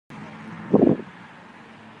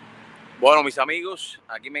Bueno, mis amigos,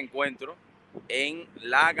 aquí me encuentro en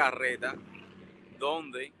la carreta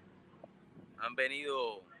donde han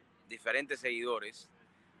venido diferentes seguidores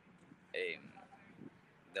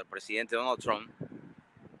del presidente Donald Trump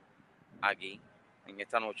aquí en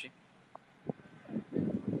esta noche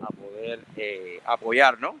a poder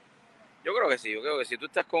apoyar, ¿no? Yo creo que sí, si tú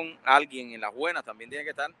estás con alguien en las buenas, también tiene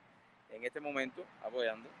que estar en este momento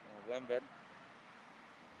apoyando, como pueden ver.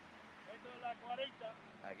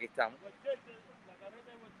 Aquí estamos.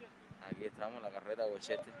 Aquí estamos, la carreta de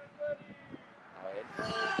Huechete. A ver.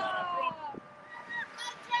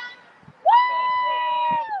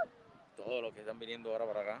 Todos los que están viniendo ahora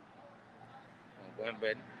para acá, como pueden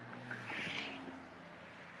ver.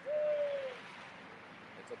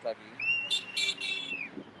 Esto está aquí.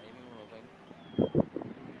 Ahí mismo lo tengo.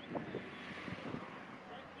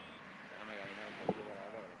 Déjame caminar un poquito para acá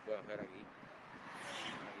para que lo puedan ver aquí.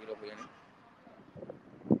 Aquí los vienen.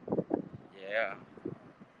 Yeah.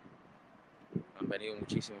 Han venido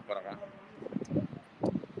muchísimos para acá.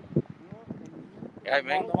 ¿Qué hay,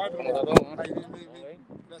 men? ¿Cómo está todo? Bien.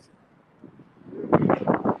 Gracias.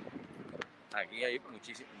 Aquí hay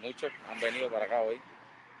muchos han venido para acá hoy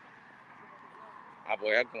a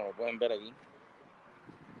apoyar, como lo pueden ver aquí.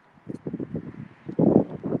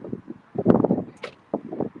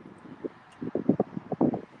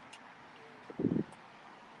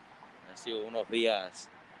 Han sido unos días,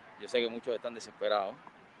 yo sé que muchos están desesperados,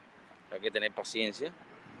 hay que tener paciencia.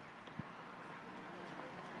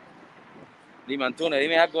 Dime, Antunes,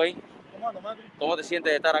 dime algo ahí. ¿Cómo te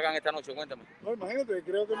sientes de estar acá en esta noche? Cuéntame. No, imagínate,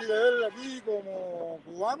 creo que mi deber aquí como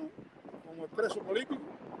cubano, como expreso político,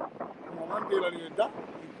 como amante de la libertad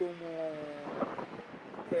y como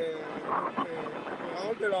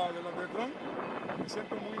apoyador de la de Trump, me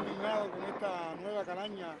siento muy indignado con esta nueva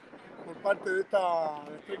calaña por parte de esta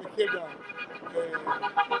extrema izquierda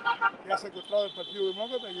que ha secuestrado el Partido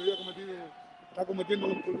Demócrata y hoy está cometiendo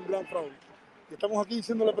un gran fraude. Y estamos aquí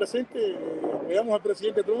diciéndole presente, apoyamos al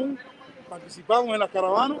presidente Trump, participamos en las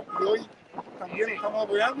caravanas y hoy también lo estamos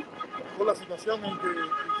apoyando por la situación en que se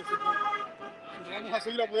encuentra. Y lo vamos a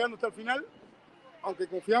seguir apoyando hasta el final, aunque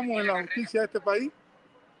confiamos en la justicia de este país,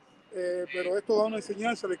 pero esto da una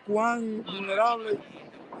enseñanza de cuán vulnerable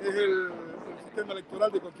es el sistema electoral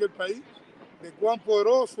de cualquier país, de cuán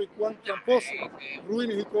poderoso y cuán tramposo,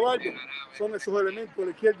 ruines y cobardes son esos elementos de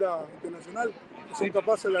la izquierda internacional que son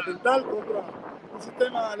capaces de atentar contra un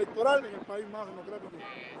sistema electoral en el país más democrático del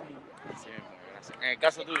mundo. Sí, gracias. En el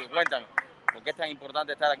caso tuyo, cuéntame, ¿por qué es tan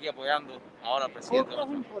importante estar aquí apoyando ahora al presidente? ¿Por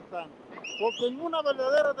qué es importante? Porque en una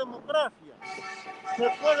verdadera democracia se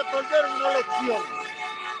puede perder una elección,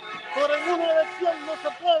 pero en una elección no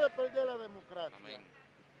se puede perder la democracia. Amén.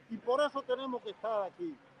 Y por eso tenemos que estar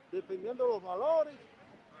aquí, defendiendo los valores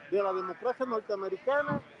de la democracia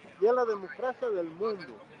norteamericana y de la democracia del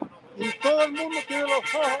mundo. Y todo el mundo tiene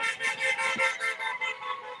los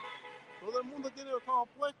ojos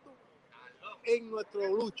puestos en nuestra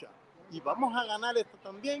lucha. Y vamos a ganar esto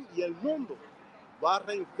también, y el mundo va a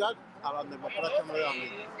reiniciar a la democracia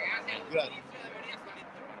nuevamente. Gracias.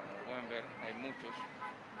 Como pueden ver, hay muchos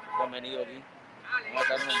que han venido aquí. Vamos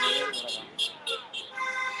a darnos un video por acá.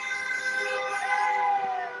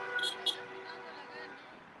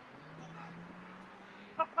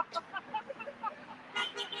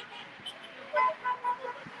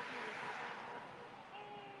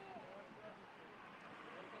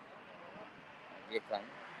 Aquí están.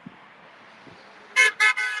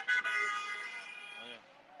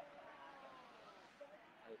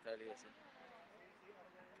 Ahí está el IS.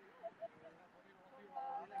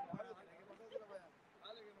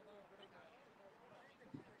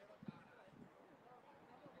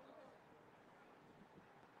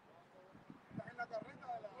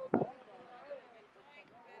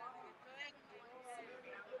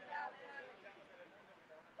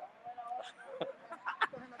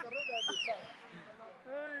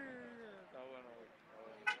 Está bueno, güey.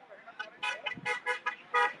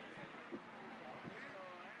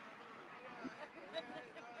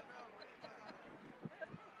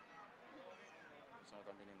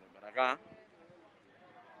 Están viniendo para acá.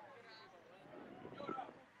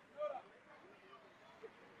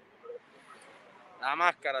 La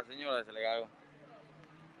máscara, señora, se le cagó.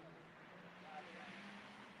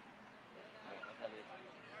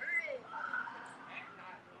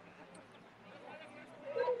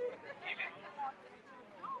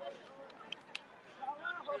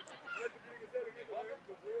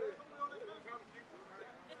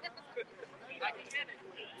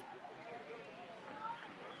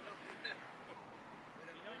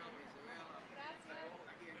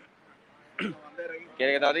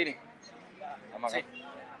 ¿Quiere que te la tire? Vamos acá. Sí.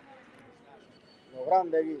 Lo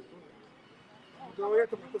grande aquí.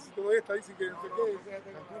 Si te doy esta, dicen que no sé qué.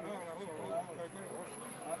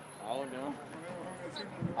 Ahora no.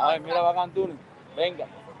 A ver, mira para Cantún. Venga.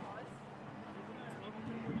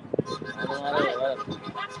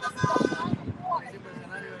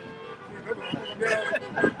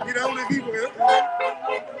 Mira un equipo que... A ver,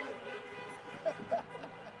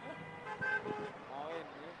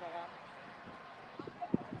 ven para acá.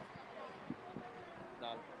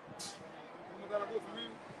 Dale. ¿Cómo está la cosa,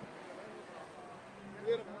 amigo?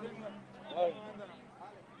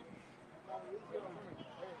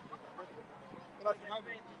 Gracias,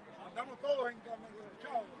 Jaime. Andamos todos en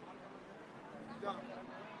chao. Ya.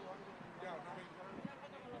 Ya,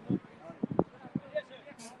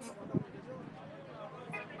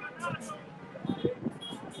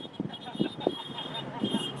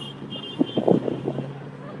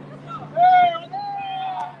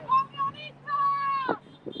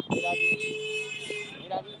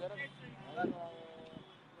 Mira aquí, espérate.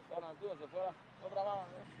 Bueno, tú, se fue otra mano.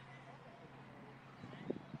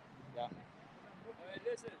 Ya.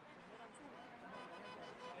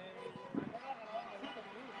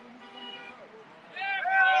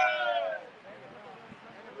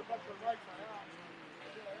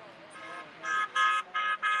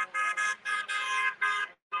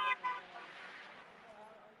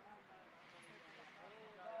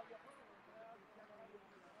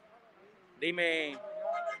 Dime.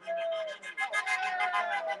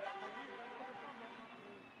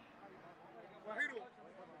 Guajiro,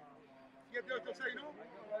 786, ¿no?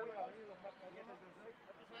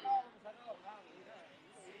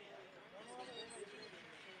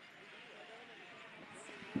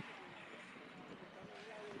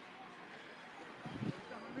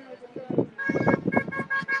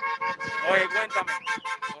 Oye, cuéntame,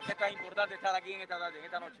 ¿por qué es tan importante estar aquí en esta tarde, en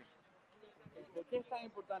esta noche? ¿Por qué es tan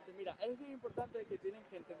importante? Mira, es bien importante que tienen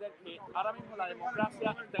que entender que ahora mismo la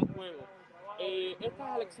democracia está en juego.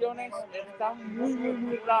 Estas elecciones están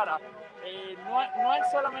muy raras. No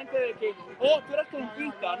es solamente de que, oh, tú eres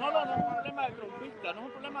trumpista. No es un problema de trumpista, no es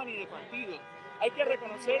un problema ni de partido. Hay que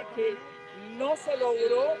reconocer que no se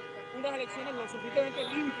logró unas elecciones lo suficientemente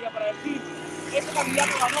limpias para decir, este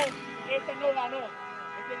candidato ganó, este no ganó.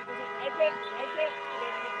 Entonces, hay que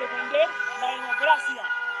defender la democracia.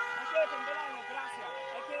 Hay que defender la democracia,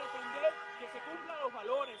 hay que defender que se cumplan los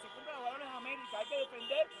valores de América, hay que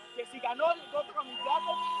defender que si ganó el otro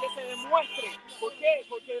candidato, que se demuestre. ¿Por qué?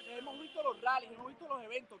 Porque hemos visto los rallies, hemos visto los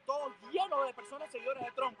eventos, todos llenos de personas seguidores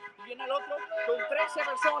de Trump, y viene el otro con 13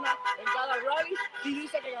 personas en cada rally y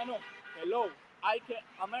dice que ganó. Hello.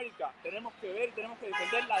 América, tenemos que ver y tenemos que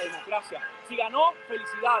defender la democracia. Si ganó,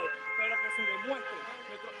 felicidades, pero que se demuestre.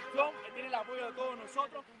 Nuestra opción tiene el apoyo de todos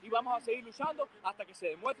nosotros y vamos a seguir luchando hasta que se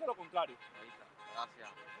demuestre lo contrario. Ahí está, gracias.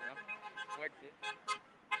 Fuerte.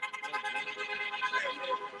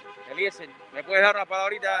 Eliezer, ¿me puedes dar una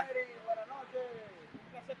palabrita? Buenas noches. Un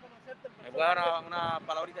placer conocerte. ¿Me puedes dar una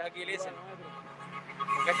palabrita aquí, Eliezer?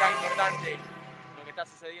 ¿Por qué es tan importante lo que está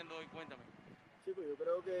sucediendo hoy? Cuéntame. Chicos, yo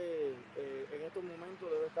creo que en estos momentos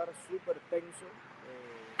debe estar súper tenso.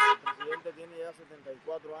 El presidente tiene ya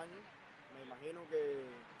 74 años. Me imagino que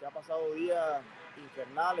ha pasado días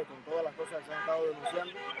infernales con todas las cosas que se han estado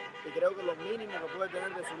denunciando. Y creo que lo mínimo que puede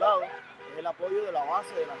tener de su lado es el apoyo de la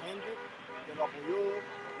base de la gente que lo apoyó,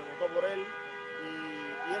 que votó por él.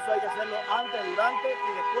 Y eso hay que hacerlo antes, durante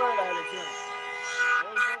y después de las elecciones. Hay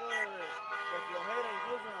un poco de flojera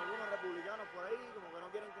incluso en algunos republicanos por ahí, como que no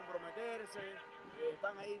quieren comprometerse,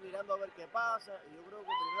 están ahí mirando a ver qué pasa, y yo creo que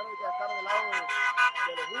primero hay que estar del lado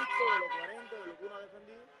de lo justo, de lo coherente, de lo que uno ha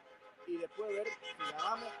defendido, y después ver si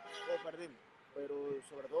ganamos o perdimos. Pero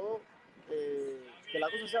sobre todo que la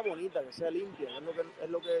cosa sea bonita, que sea limpia, es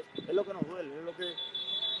lo que nos duele,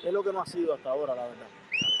 es lo que no ha sido hasta ahora, la verdad.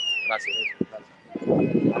 Gracias.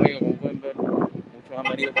 Amigos, como pueden ver, muchos han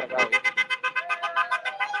venido para acá hoy.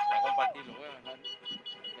 A compartirlo, voy a mandar que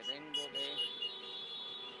tengo que...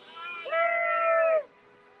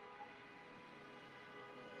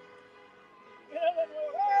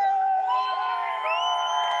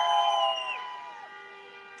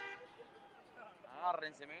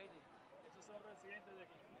 Agárrense, me dice. Esos son residentes de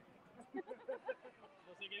aquí.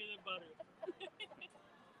 No sé qué viene del barrio.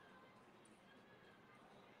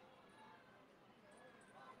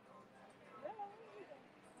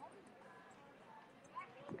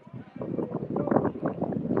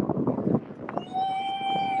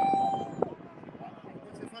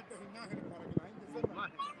 Hace falta imágenes para que la gente sepa.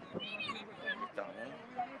 Ahí estamos.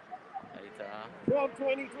 Ahí está. Trump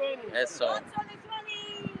 2020. Eso.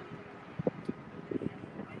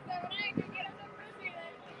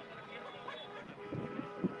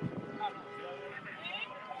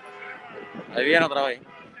 Ahí viene otra vez.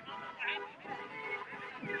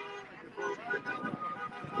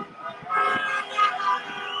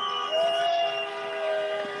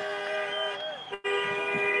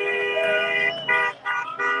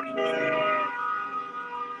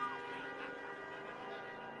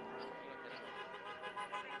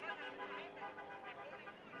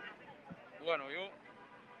 Bueno, yo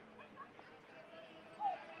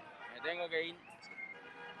me tengo que ir.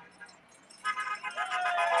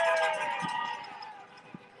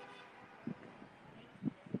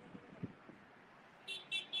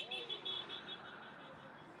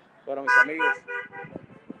 Bueno, mis amigos,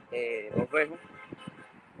 los dejo.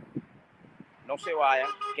 No se vayan,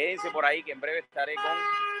 quédense por ahí que en breve estaré con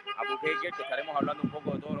Apoyando, que estaremos hablando un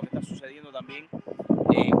poco de todo lo que está sucediendo también.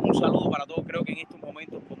 Un saludo para todos. Creo que en estos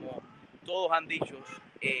momentos, como todos han dicho,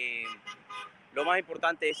 lo más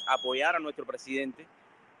importante es apoyar a nuestro presidente,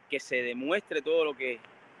 que se demuestre todo lo que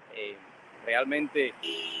realmente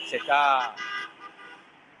se está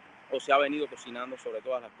o se ha venido cocinando sobre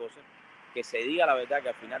todas las cosas, que se diga la verdad, que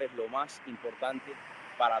al final es lo más importante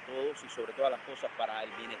para todos y sobre todas las cosas para el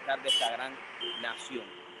bienestar de esta gran nación.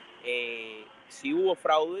 Si hubo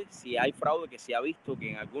fraude, si hay fraude, que se ha visto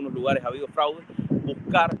que en algunos lugares ha habido fraude,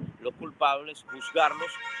 buscar los culpables,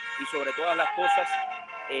 juzgarlos y sobre todas las cosas,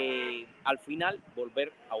 al final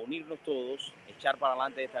volver a unirnos todos, echar para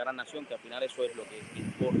adelante esta gran nación, que al final eso es lo que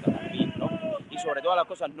importa también, ¿no? Y sobre todas las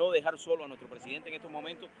cosas no dejar solo a nuestro presidente en estos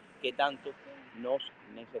momentos que tanto nos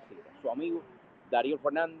necesita. Su amigo Darío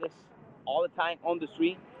Fernández, all the time on the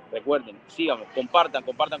street. Recuerden, síganos, compartan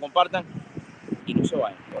y no se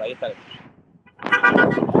vayan, por ahí estaremos.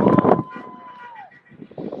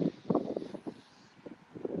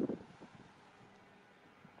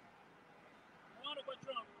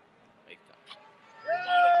 Ahí está.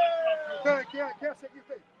 ¿Qué hace aquí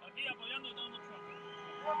usted? Aquí apoyando a Donald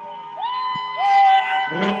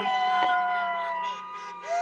Trump.